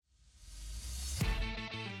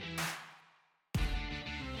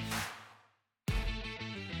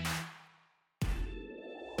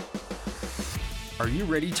Are you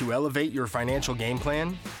ready to elevate your financial game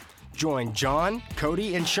plan? Join John,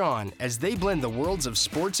 Cody, and Sean as they blend the worlds of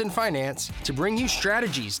sports and finance to bring you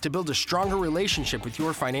strategies to build a stronger relationship with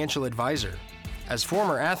your financial advisor. As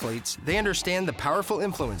former athletes, they understand the powerful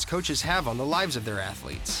influence coaches have on the lives of their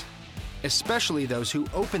athletes, especially those who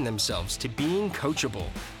open themselves to being coachable.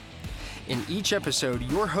 In each episode,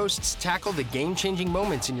 your hosts tackle the game-changing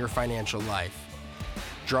moments in your financial life,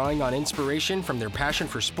 drawing on inspiration from their passion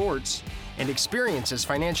for sports and experience as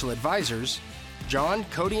financial advisors. John,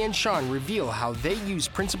 Cody, and Sean reveal how they use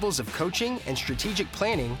principles of coaching and strategic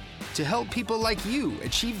planning to help people like you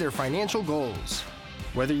achieve their financial goals.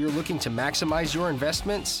 Whether you're looking to maximize your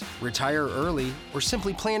investments, retire early, or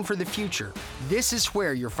simply plan for the future, this is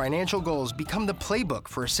where your financial goals become the playbook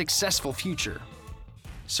for a successful future.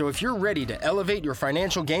 So if you're ready to elevate your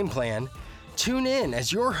financial game plan, tune in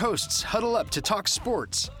as your hosts huddle up to talk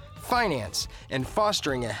sports, finance, and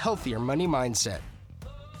fostering a healthier money mindset.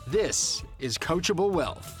 This is Coachable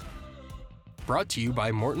Wealth. Brought to you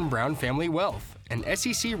by Morton Brown Family Wealth, an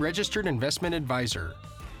SEC-registered investment advisor.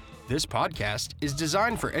 This podcast is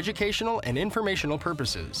designed for educational and informational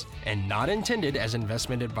purposes and not intended as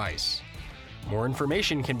investment advice. More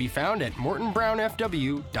information can be found at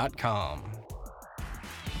mortonbrownfw.com.